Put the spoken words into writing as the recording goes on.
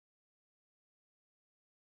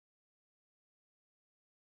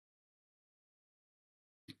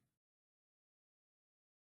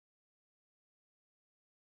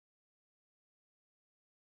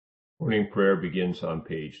Morning prayer begins on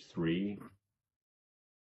page 3.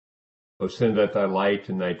 O send out thy light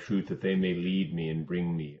and thy truth, that they may lead me and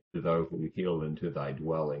bring me to thy holy hill and to thy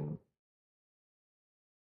dwelling.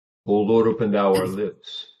 O Lord, open thou our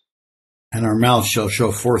lips, and our mouth shall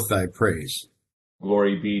show forth thy praise.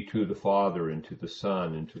 Glory be to the Father, and to the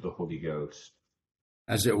Son, and to the Holy Ghost.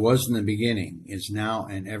 As it was in the beginning, is now,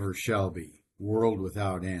 and ever shall be, world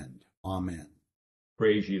without end. Amen.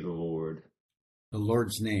 Praise ye the Lord. The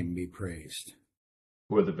Lord's name be praised.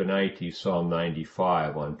 For the Venite, Psalm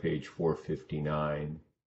 95 on page 459.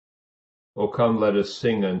 O come, let us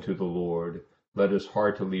sing unto the Lord. Let us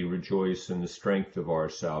heartily rejoice in the strength of our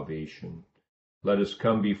salvation. Let us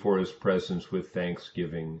come before his presence with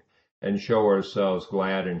thanksgiving, and show ourselves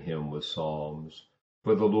glad in him with psalms.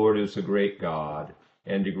 For the Lord is a great God,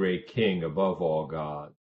 and a great King above all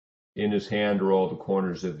gods. In his hand are all the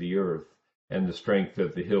corners of the earth, and the strength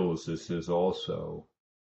of the hills is his also.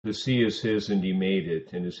 The sea is his, and he made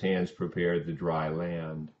it, and his hands prepared the dry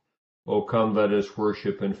land. O come, let us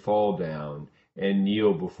worship and fall down, and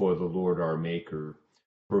kneel before the Lord our Maker.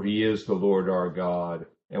 For he is the Lord our God,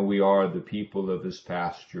 and we are the people of his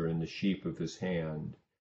pasture and the sheep of his hand.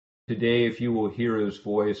 Today, if you will hear his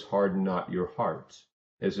voice, harden not your hearts,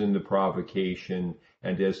 as in the provocation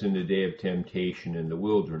and as in the day of temptation in the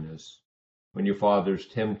wilderness, when your fathers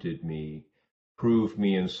tempted me, proved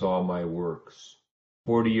me, and saw my works.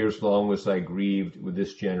 40 years long was I grieved with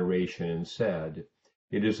this generation, and said,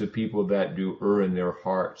 It is a people that do err in their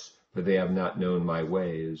hearts, for they have not known my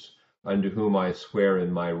ways, unto whom I swear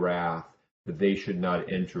in my wrath, that they should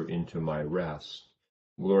not enter into my rest.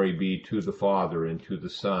 Glory be to the Father, and to the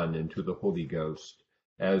Son, and to the Holy Ghost,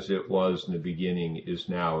 as it was in the beginning, is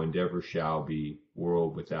now, and ever shall be,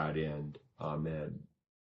 world without end. Amen.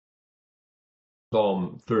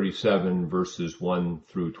 Psalm 37, verses 1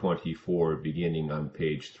 through 24, beginning on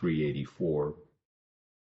page 384.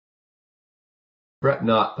 Fret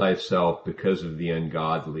not thyself because of the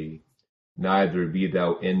ungodly, neither be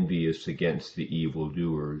thou envious against the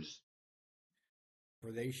evildoers.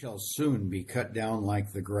 For they shall soon be cut down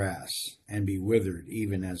like the grass, and be withered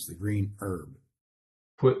even as the green herb.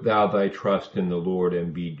 Put thou thy trust in the Lord,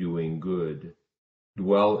 and be doing good.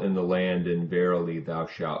 Dwell in the land, and verily thou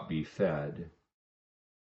shalt be fed.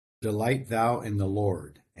 Delight thou in the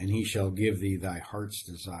Lord, and he shall give thee thy heart's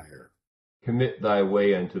desire. Commit thy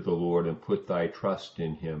way unto the Lord, and put thy trust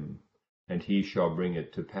in him, and he shall bring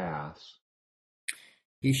it to pass.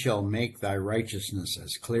 He shall make thy righteousness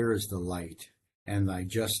as clear as the light, and thy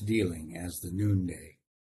just dealing as the noonday.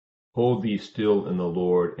 Hold thee still in the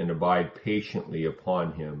Lord, and abide patiently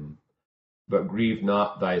upon him. But grieve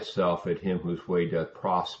not thyself at him whose way doth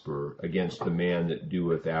prosper, against the man that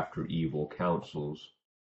doeth after evil counsels.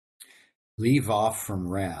 Leave off from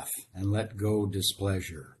wrath, and let go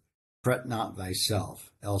displeasure. Fret not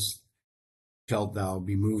thyself, else shalt thou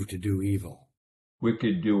be moved to do evil.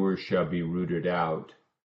 Wicked doers shall be rooted out,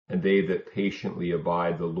 and they that patiently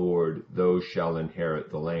abide the Lord, those shall inherit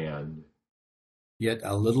the land. Yet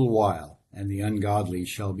a little while, and the ungodly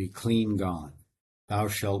shall be clean gone. Thou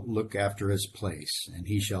shalt look after his place, and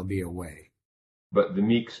he shall be away. But the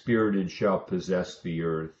meek-spirited shall possess the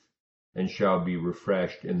earth, and shall be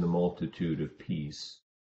refreshed in the multitude of peace.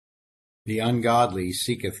 The ungodly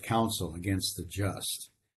seeketh counsel against the just,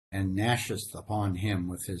 and gnasheth upon him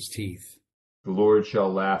with his teeth. The Lord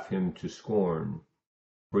shall laugh him to scorn,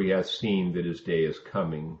 for he hath seen that his day is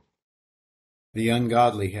coming. The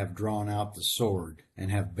ungodly have drawn out the sword,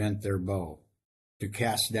 and have bent their bow, to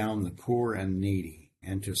cast down the poor and needy,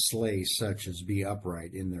 and to slay such as be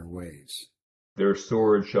upright in their ways. Their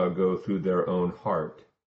sword shall go through their own heart,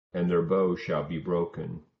 and their bow shall be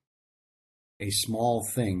broken. A small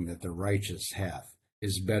thing that the righteous hath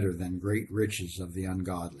is better than great riches of the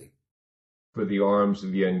ungodly. For the arms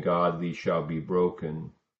of the ungodly shall be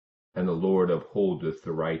broken, and the Lord upholdeth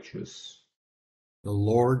the righteous. The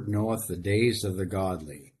Lord knoweth the days of the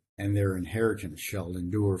godly, and their inheritance shall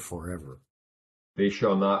endure forever. They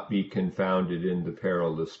shall not be confounded in the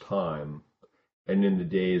perilous time, and in the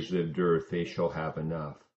days of dearth they shall have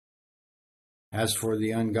enough. As for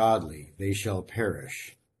the ungodly, they shall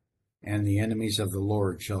perish, and the enemies of the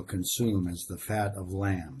Lord shall consume as the fat of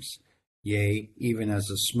lambs. Yea, even as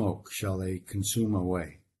a smoke shall they consume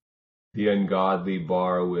away. The ungodly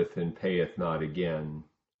borroweth and payeth not again,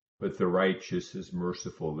 but the righteous is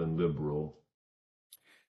merciful and liberal.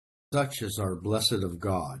 Such as are blessed of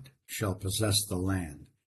God shall possess the land,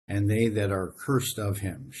 and they that are cursed of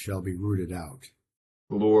him shall be rooted out.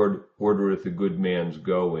 The Lord ordereth a good man's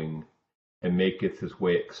going, and maketh his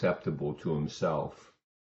way acceptable to himself.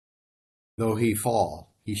 Though he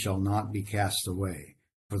fall, he shall not be cast away,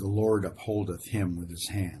 for the Lord upholdeth him with his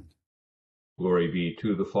hand. Glory be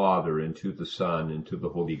to the Father, and to the Son, and to the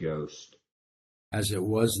Holy Ghost. As it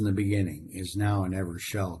was in the beginning, is now, and ever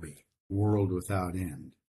shall be, world without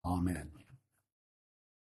end. Amen.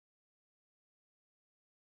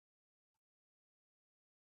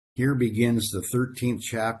 Here begins the 13th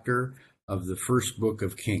chapter of the first book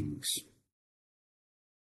of Kings.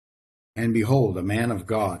 And behold, a man of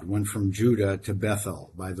God went from Judah to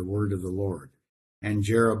Bethel by the word of the Lord, and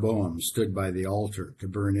Jeroboam stood by the altar to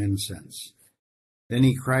burn incense. Then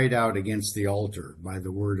he cried out against the altar by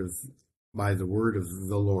the word of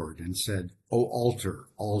the Lord, and said, O altar,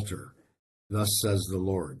 altar, thus says the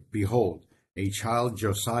Lord, behold, a child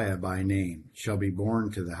Josiah by name shall be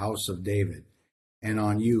born to the house of David, and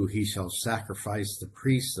on you he shall sacrifice the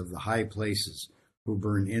priests of the high places who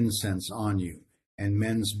burn incense on you, and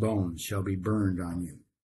men's bones shall be burned on you.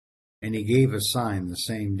 And he gave a sign the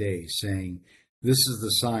same day, saying, This is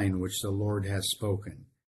the sign which the Lord has spoken.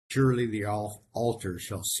 Surely the altar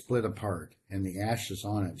shall split apart, and the ashes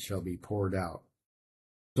on it shall be poured out.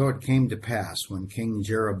 So it came to pass, when King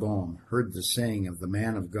Jeroboam heard the saying of the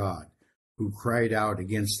man of God, who cried out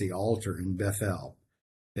against the altar in Bethel,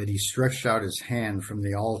 that he stretched out his hand from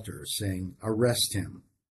the altar, saying, Arrest him.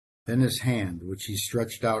 Then his hand, which he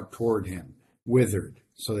stretched out toward him, withered,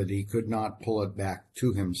 so that he could not pull it back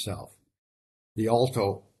to himself. The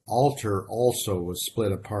altar also was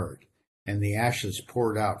split apart, and the ashes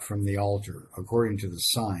poured out from the altar, according to the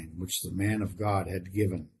sign which the man of God had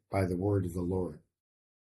given by the word of the Lord.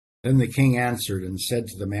 Then the king answered and said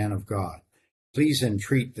to the man of God, Please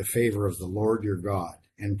entreat the favor of the Lord your God,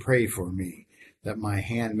 and pray for me, that my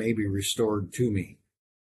hand may be restored to me.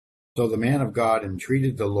 So the man of God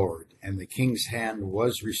entreated the Lord, and the king's hand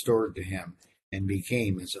was restored to him, and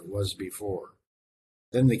became as it was before.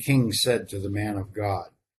 Then the king said to the man of God,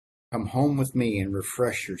 Come home with me and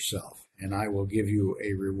refresh yourself, and I will give you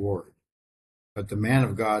a reward. But the man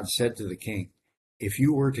of God said to the king, If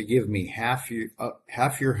you were to give me half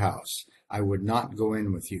your house, I would not go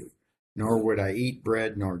in with you, nor would I eat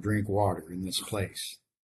bread nor drink water in this place.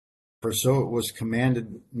 For so it was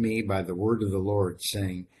commanded me by the word of the Lord,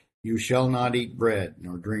 saying, You shall not eat bread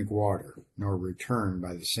nor drink water, nor return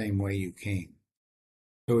by the same way you came.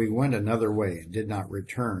 So he went another way, and did not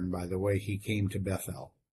return by the way he came to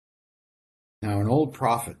Bethel. Now an old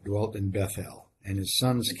prophet dwelt in Bethel, and his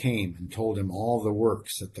sons came and told him all the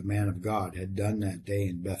works that the man of God had done that day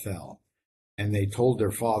in Bethel. And they told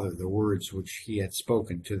their father the words which he had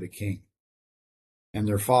spoken to the king. And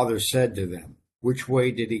their father said to them, Which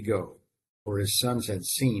way did he go? For his sons had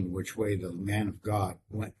seen which way the man of God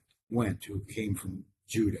went who came from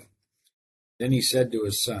Judah. Then he said to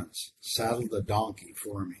his sons, Saddle the donkey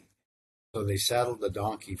for me. So they saddled the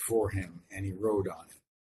donkey for him, and he rode on it,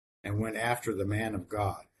 and went after the man of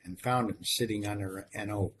God, and found him sitting under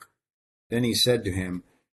an oak. Then he said to him,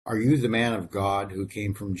 Are you the man of God who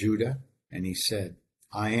came from Judah? And he said,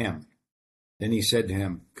 I am. Then he said to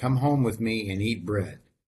him, Come home with me and eat bread.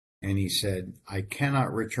 And he said, I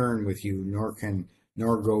cannot return with you,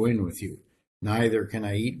 nor go in with you. Neither can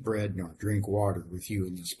I eat bread nor drink water with you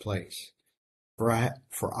in this place. For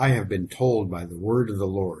I have been told by the word of the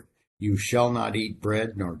Lord, You shall not eat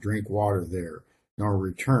bread nor drink water there, nor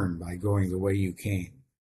return by going the way you came.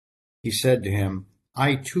 He said to him,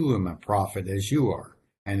 I too am a prophet as you are,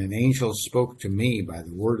 and an angel spoke to me by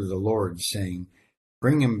the word of the Lord, saying,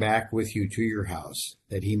 Bring him back with you to your house,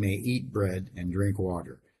 that he may eat bread and drink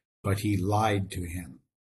water. But he lied to him.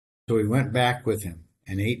 So he went back with him,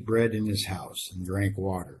 and ate bread in his house, and drank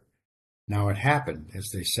water. Now it happened, as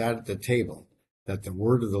they sat at the table, that the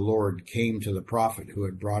word of the Lord came to the prophet who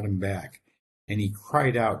had brought him back. And he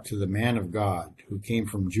cried out to the man of God who came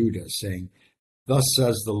from Judah, saying, Thus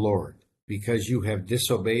says the Lord, because you have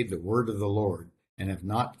disobeyed the word of the Lord, and have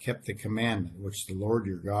not kept the commandment which the Lord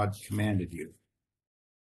your God commanded you.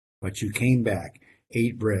 But you came back,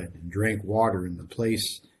 ate bread, and drank water in the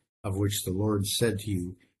place of which the Lord said to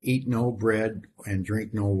you, Eat no bread and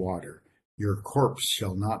drink no water. Your corpse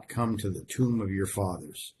shall not come to the tomb of your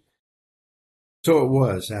fathers. So it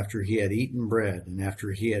was, after he had eaten bread, and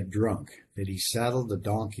after he had drunk, that he saddled the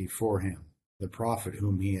donkey for him, the prophet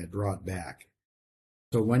whom he had brought back.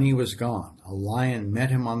 So when he was gone, a lion met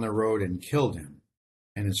him on the road and killed him,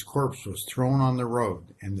 and his corpse was thrown on the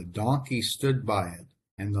road, and the donkey stood by it,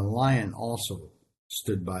 and the lion also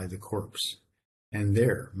stood by the corpse. And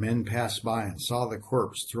there men passed by and saw the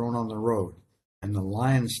corpse thrown on the road, and the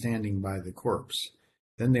lion standing by the corpse.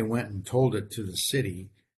 Then they went and told it in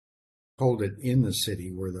the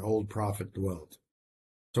city where the old prophet dwelt.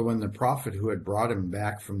 So when the prophet who had brought him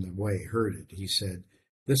back from the way heard it, he said,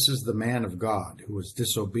 This is the man of God who was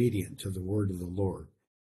disobedient to the word of the Lord.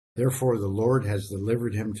 Therefore the Lord has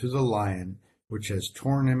delivered him to the lion, which has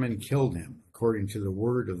torn him and killed him, according to the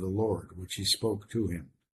word of the Lord, which he spoke to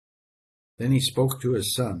him. Then he spoke to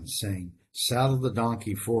his sons, saying, Saddle the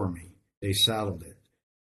donkey for me. They saddled it.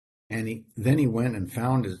 And then he went and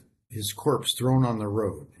found his corpse thrown on the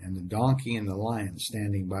road, and the donkey and the lion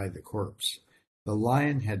standing by the corpse. The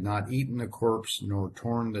lion had not eaten the corpse, nor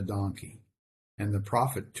torn the donkey. And the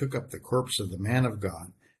prophet took up the corpse of the man of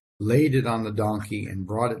God, laid it on the donkey, and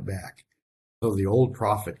brought it back. So the old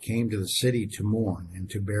prophet came to the city to mourn and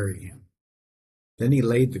to bury him. Then he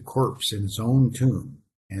laid the corpse in his own tomb,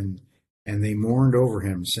 and they mourned over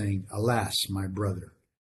him, saying, Alas, my brother.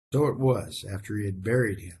 So it was, after he had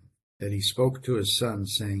buried him, that he spoke to his son,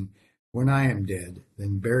 saying, When I am dead,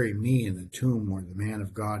 then bury me in the tomb where the man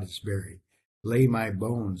of God is buried. Lay my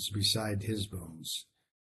bones beside his bones.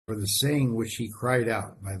 For the saying which he cried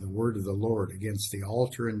out by the word of the Lord against the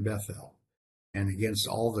altar in Bethel, and against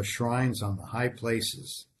all the shrines on the high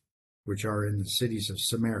places which are in the cities of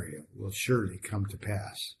Samaria, will surely come to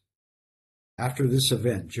pass. After this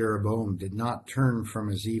event, Jeroboam did not turn from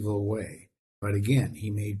his evil way, but again he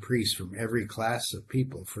made priests from every class of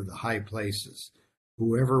people for the high places.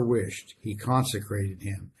 Whoever wished, he consecrated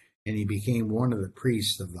him, and he became one of the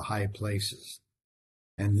priests of the high places.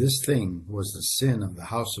 And this thing was the sin of the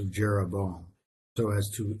house of Jeroboam, so as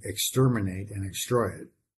to exterminate and destroy it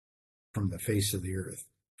from the face of the earth.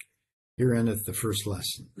 Here endeth the first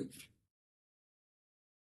lesson.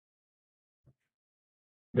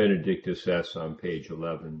 Benedictus es on page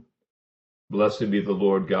 11. Blessed be the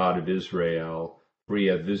Lord God of Israel, for he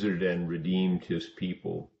hath visited and redeemed his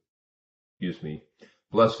people.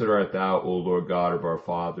 Blessed art thou, O Lord God of our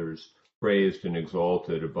fathers, praised and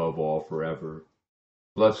exalted above all forever.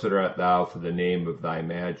 Blessed art thou for the name of thy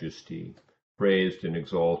majesty, praised and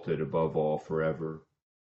exalted above all forever.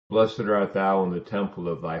 Blessed art thou in the temple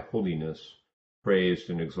of thy holiness, praised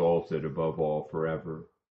and exalted above all forever.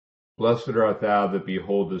 Blessed art thou that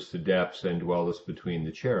beholdest the depths and dwellest between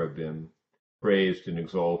the cherubim, praised and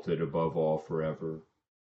exalted above all forever.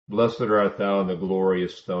 Blessed art thou in the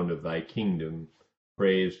glorious throne of thy kingdom,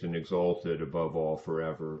 praised and exalted above all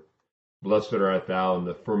forever. Blessed art thou in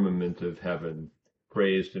the firmament of heaven,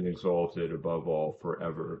 praised and exalted above all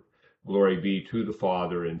forever. Glory be to the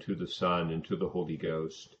Father, and to the Son, and to the Holy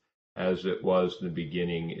Ghost, as it was in the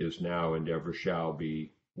beginning, is now, and ever shall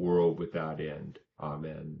be, world without end.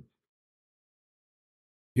 Amen.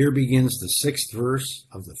 Here begins the 6th verse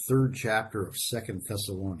of the 3rd chapter of 2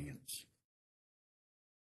 Thessalonians.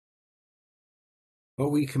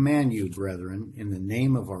 But we command you, brethren, in the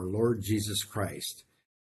name of our Lord Jesus Christ,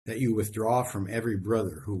 that you withdraw from every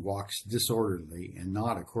brother who walks disorderly and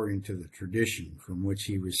not according to the tradition from which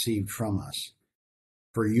he received from us.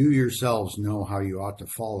 For you yourselves know how you ought to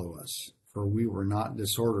follow us, for we were not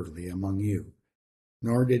disorderly among you,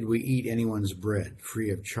 nor did we eat anyone's bread free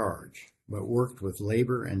of charge, but worked with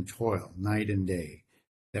labor and toil night and day,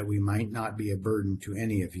 that we might not be a burden to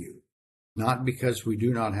any of you, not because we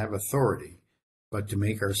do not have authority, but to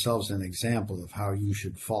make ourselves an example of how you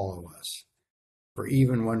should follow us. For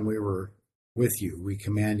even when we were with you, we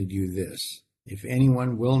commanded you this: if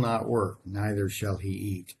anyone will not work, neither shall he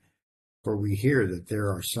eat. For we hear that there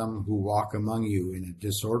are some who walk among you in a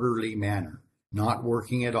disorderly manner, not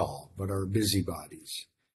working at all, but are busybodies.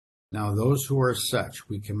 Now those who are such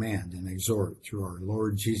we command and exhort through our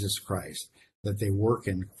Lord Jesus Christ, that they work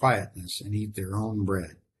in quietness and eat their own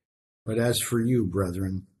bread. But as for you,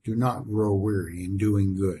 brethren, do not grow weary in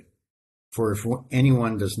doing good. For if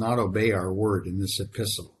anyone does not obey our word in this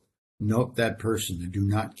epistle, note that person and do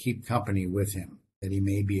not keep company with him, that he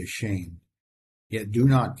may be ashamed. Yet do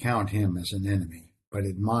not count him as an enemy, but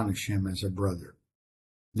admonish him as a brother.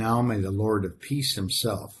 Now may the Lord of peace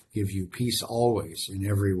himself give you peace always in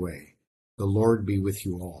every way. The Lord be with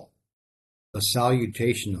you all. The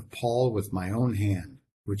salutation of Paul with my own hand,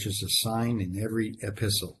 which is a sign in every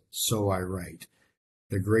epistle, so I write.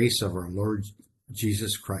 The grace of our Lord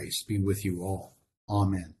Jesus Christ be with you all.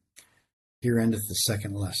 Amen. Here endeth the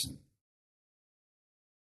 2nd lesson.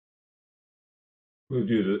 We'll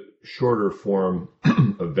do the shorter form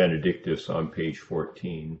of Benedictus on page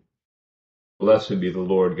 14. Blessed be the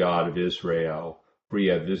Lord God of Israel, for he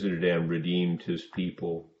hath visited and redeemed his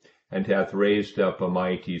people, and hath raised up a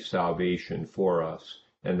mighty salvation for us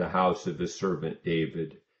in the house of his servant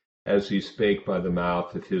David, as he spake by the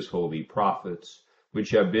mouth of his holy prophets,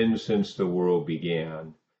 which have been since the world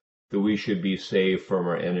began, that we should be saved from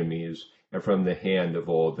our enemies and from the hand of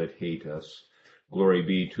all that hate us. Glory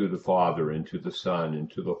be to the Father, and to the Son, and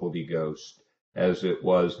to the Holy Ghost, as it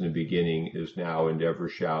was in the beginning, is now, and ever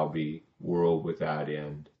shall be, world without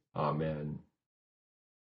end. Amen.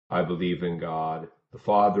 I believe in God, the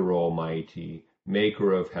Father Almighty,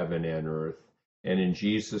 maker of heaven and earth, and in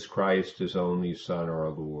Jesus Christ, his only Son, our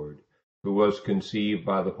Lord, who was conceived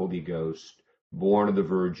by the Holy Ghost, born of the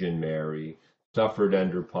Virgin Mary, suffered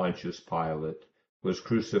under Pontius Pilate, was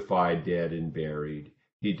crucified, dead, and buried.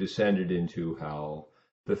 He descended into hell.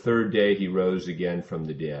 The third day he rose again from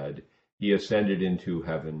the dead. He ascended into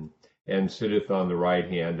heaven, and sitteth on the right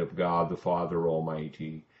hand of God the Father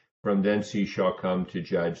Almighty. From thence he shall come to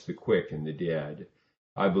judge the quick and the dead.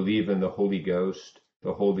 I believe in the Holy Ghost,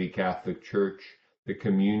 the Holy Catholic Church, the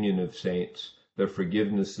communion of saints, the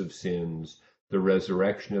forgiveness of sins, the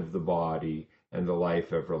resurrection of the body, and the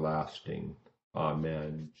life everlasting.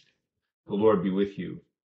 Amen. The Lord be with you.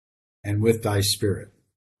 And with thy spirit.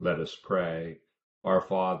 Let us pray. Our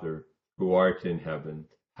Father, who art in heaven,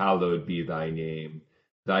 hallowed be thy name.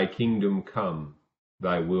 Thy kingdom come,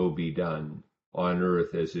 thy will be done, on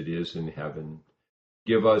earth as it is in heaven.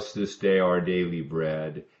 Give us this day our daily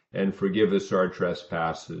bread, and forgive us our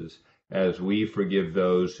trespasses, as we forgive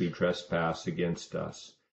those who trespass against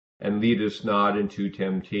us. And lead us not into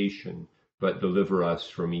temptation, but deliver us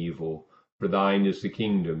from evil. For thine is the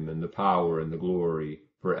kingdom, and the power, and the glory,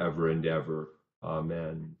 for ever and ever.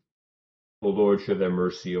 Amen. O Lord, show thy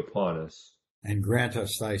mercy upon us. And grant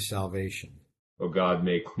us thy salvation. O God,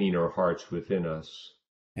 make clean our hearts within us.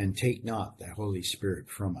 And take not thy Holy Spirit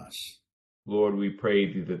from us. Lord, we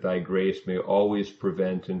pray thee that thy grace may always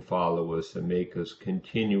prevent and follow us, and make us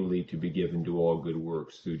continually to be given to all good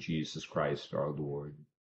works through Jesus Christ our Lord.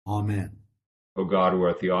 Amen. O God, who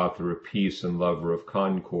art the author of peace and lover of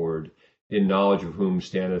concord, in knowledge of whom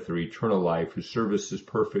standeth our eternal life, whose service is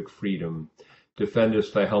perfect freedom, defend us,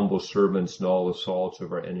 thy humble servants, in all assaults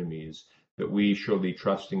of our enemies, that we, surely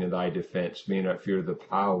trusting in thy defense, may not fear the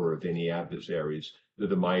power of any adversaries, through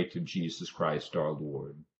the might of Jesus Christ our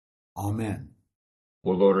Lord. Amen.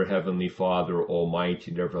 O Lord, our heavenly Father,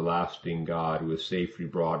 almighty and everlasting God, who has safely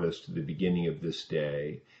brought us to the beginning of this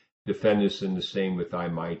day, defend us in the same with thy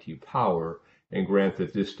mighty power, and grant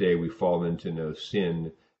that this day we fall into no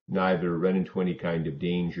sin, neither run into any kind of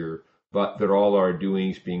danger, but that all our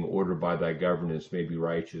doings, being ordered by thy governance, may be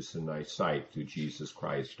righteous in thy sight, through Jesus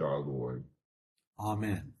Christ our Lord.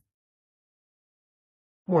 Amen.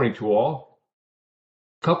 Morning to all.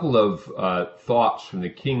 A couple of thoughts from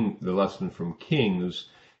the lesson from Kings.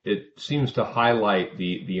 It seems to highlight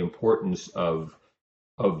the importance of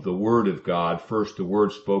the word of God. First, the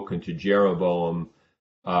word spoken to Jeroboam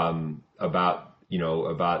about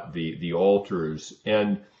the altars.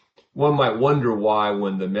 And one might wonder why,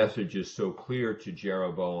 when the message is so clear to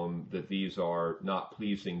Jeroboam that these are not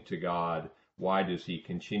pleasing to God, why does he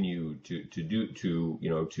continue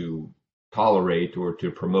to tolerate or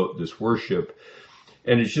to promote this worship?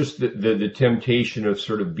 And it's just the temptation of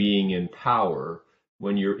sort of being in power.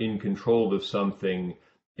 When you're in control of something,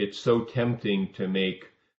 it's so tempting to make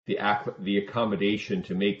the accommodation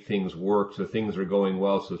to make things work, so things are going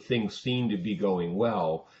well, so things seem to be going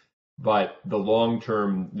well. But the long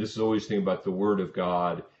term, this is always the thing about the Word of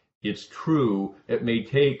God. It's true. It may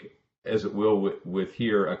take, as it will with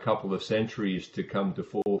here, a couple of centuries to come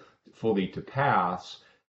to fully to pass.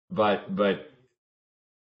 But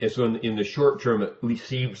it's in the short term, it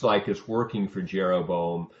seems like it's working for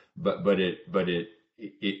Jeroboam. But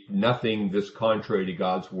nothing that's contrary to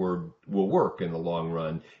God's word will work in the long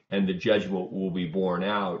run, and the judgment will be borne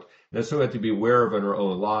out. And that's something we have to be aware of in our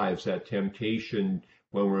own lives, that temptation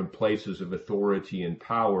when we're in places of authority and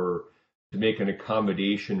power to make an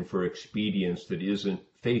accommodation for expedience that isn't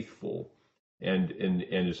faithful. And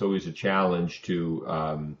it's always a challenge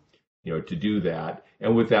to do that.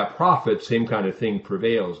 And with that prophet, same kind of thing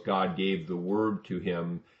prevails. God gave the word to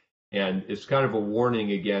him. And it's kind of a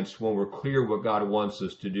warning against, when we're clear what God wants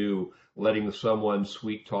us to do, letting someone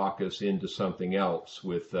sweet talk us into something else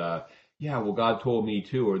with, well, God told me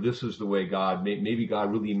to, or this is the way God, maybe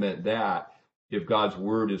God really meant that. If God's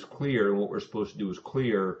word is clear and what we're supposed to do is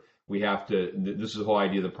clear, we have to, this is the whole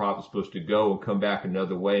idea, the prophet's supposed to go and come back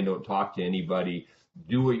another way and don't talk to anybody.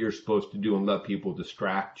 Do what you're supposed to do and let people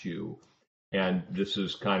distract you. And this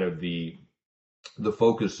is kind of the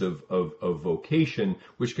focus of vocation,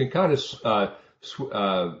 which can kind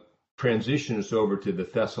of transition us over to the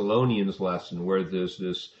Thessalonians lesson, where there's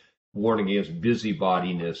this warning against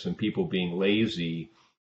busybodiness and people being lazy.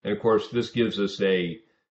 And of course, this gives us a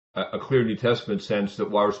clear New Testament sense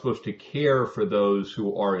that while we're supposed to care for those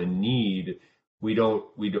who are in need,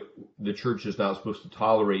 the church is not supposed to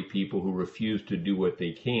tolerate people who refuse to do what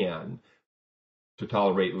they can, to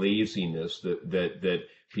tolerate laziness that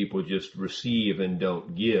people just receive and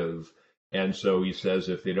don't give. And so he says,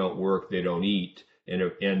 if they don't work, they don't eat.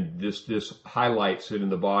 And this highlights that in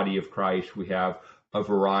the body of Christ we have a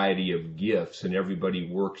variety of gifts, and everybody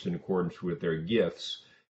works in accordance with their gifts.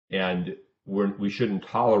 And we shouldn't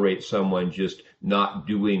tolerate someone just not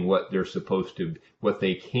doing what they're supposed to, what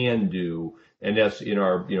they can do. And that's in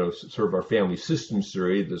our, sort of our family system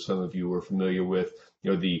theory that some of you are familiar with.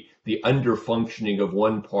 The under-functioning of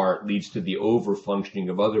one part leads to the over-functioning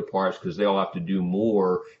of other parts because they all have to do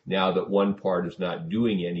more now that one part is not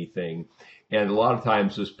doing anything. And a lot of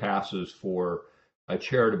times this passes for a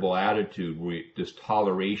charitable attitude, this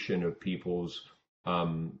toleration of people's,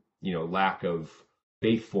 lack of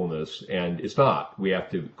faithfulness, and it's not. We have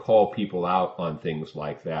to call people out on things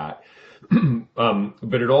like that.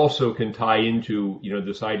 But it also can tie into,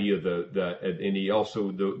 this idea of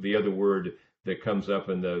the other word that comes up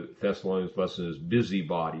in the Thessalonians lesson is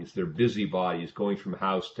busybodies. They're busybodies going from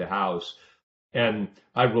house to house. And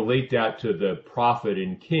I relate that to the prophet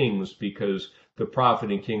in Kings, because the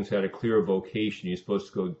prophet in Kings had a clear vocation. He's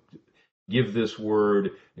supposed to go give this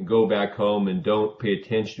word and go back home and don't pay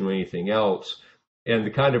attention to anything else. And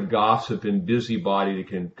the kind of gossip and busybody that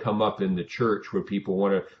can come up in the church where people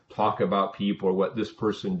want to talk about people or what this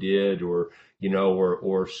person did, or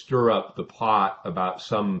stir up the pot about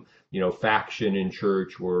some, faction in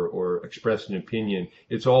church, or express an opinion.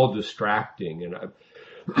 It's all distracting.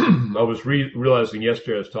 And I was realizing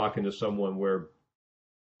yesterday, I was talking to someone where,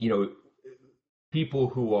 people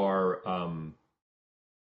who are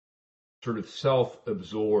sort of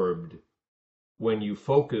self-absorbed, when you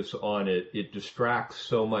focus on it, it distracts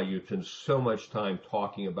so much. You spend so much time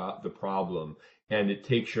talking about the problem, and it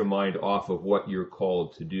takes your mind off of what you're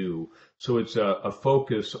called to do. So it's a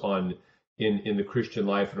focus on, in the Christian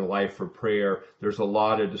life and a life for prayer, there's a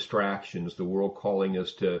lot of distractions. The world calling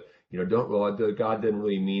us to, God didn't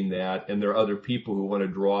really mean that. And there are other people who want to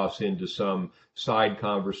draw us into some side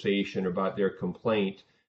conversation about their complaint.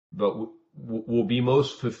 But we'll be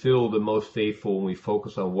most fulfilled and most faithful when we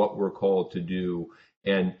focus on what we're called to do,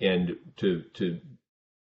 and to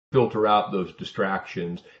filter out those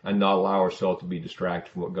distractions and not allow ourselves to be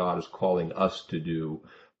distracted from what God is calling us to do,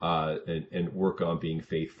 and work on being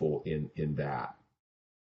faithful in that.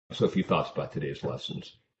 So a few thoughts about today's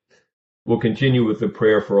lessons. We'll continue with the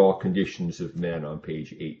prayer for all conditions of men on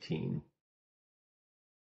page 18.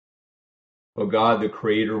 O God, the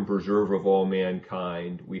creator and preserver of all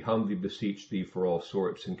mankind, we humbly beseech thee for all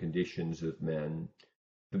sorts and conditions of men,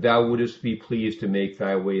 that thou wouldest be pleased to make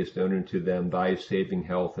thy ways known unto them, thy saving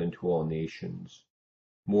health unto all nations.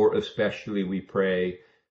 More especially we pray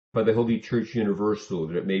by the Holy Church Universal,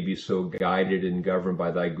 that it may be so guided and governed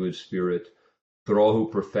by thy good Spirit, that all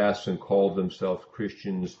who profess and call themselves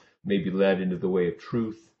Christians may be led into the way of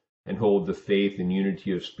truth, and hold the faith and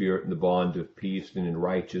unity of spirit and the bond of peace and in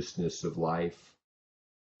righteousness of life.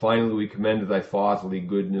 Finally, we commend to thy fatherly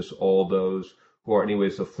goodness all those who are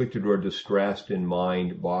anyways afflicted or distressed in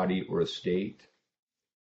mind, body, or estate.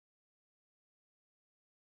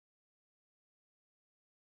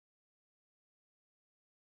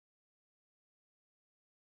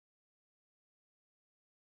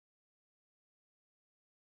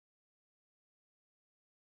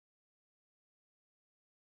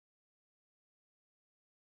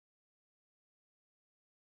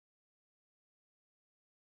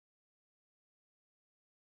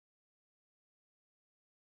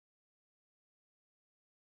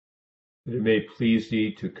 That it may please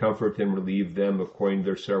thee to comfort and relieve them according to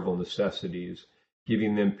their several necessities,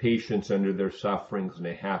 giving them patience under their sufferings and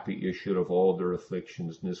a happy issue of all their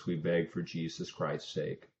afflictions. And this we beg for Jesus Christ's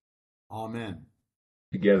sake. Amen.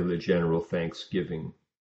 Together the general thanksgiving.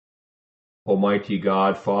 Almighty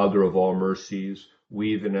God, Father of all mercies,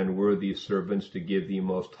 we, the unworthy servants, to give thee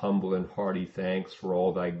most humble and hearty thanks for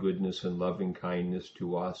all thy goodness and loving kindness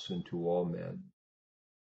to us and to all men.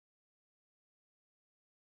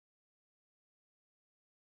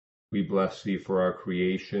 We bless thee for our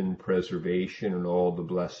creation, preservation, and all the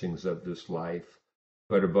blessings of this life,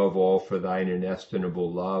 but above all for thine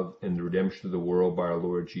inestimable love and the redemption of the world by our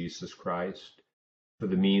Lord Jesus Christ, for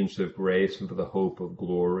the means of grace and for the hope of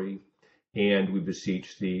glory. And we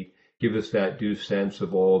beseech thee, give us that due sense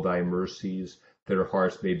of all thy mercies, that our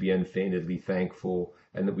hearts may be unfeignedly thankful,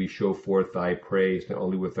 and that we show forth thy praise not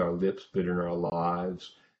only with our lips but in our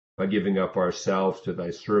lives, by giving up ourselves to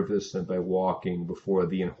thy service and by walking before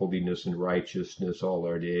thee in holiness and righteousness all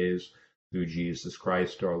our days, through Jesus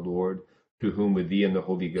Christ our Lord, to whom with thee and the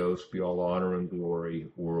Holy Ghost be all honor and glory,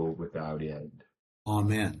 world without end.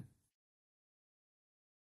 Amen.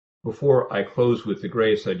 Before I close with the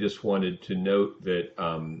grace, I just wanted to note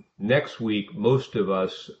that next week, most of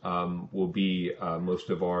us will be,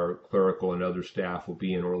 most of our clerical and other staff will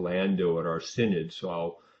be in Orlando at our synod, so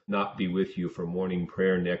I'll not be with you for morning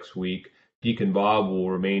prayer next week. Deacon Bob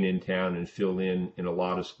will remain in town and fill in a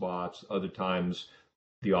lot of spots. Other times,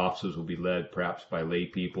 the offices will be led perhaps by lay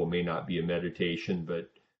people, may not be a meditation,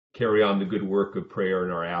 but carry on the good work of prayer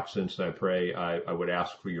in our absence. And I would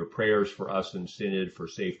ask for your prayers for us in synod, for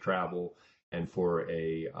safe travel, and for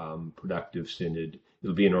a productive synod.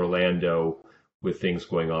 It'll be in Orlando with things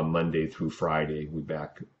going on Monday through Friday. We'll be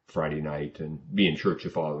back Friday night and be in church the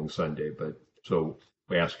following Sunday. But so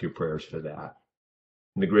we ask your prayers for that.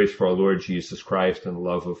 And the grace for our Lord Jesus Christ and the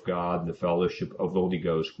love of God and the fellowship of the Holy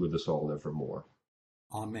Ghost with us all evermore.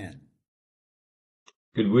 Amen.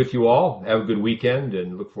 Good with you all. Have a good weekend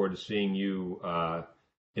and look forward to seeing you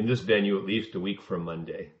in this venue at least a week from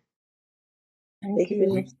Monday. Thank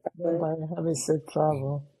you. Everybody have a safe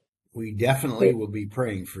travel. We definitely will be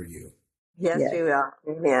praying for you. Yes, we will.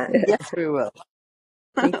 Amen. Yes, we will.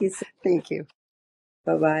 Thank you. Thank you.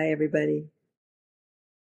 Bye-bye, everybody.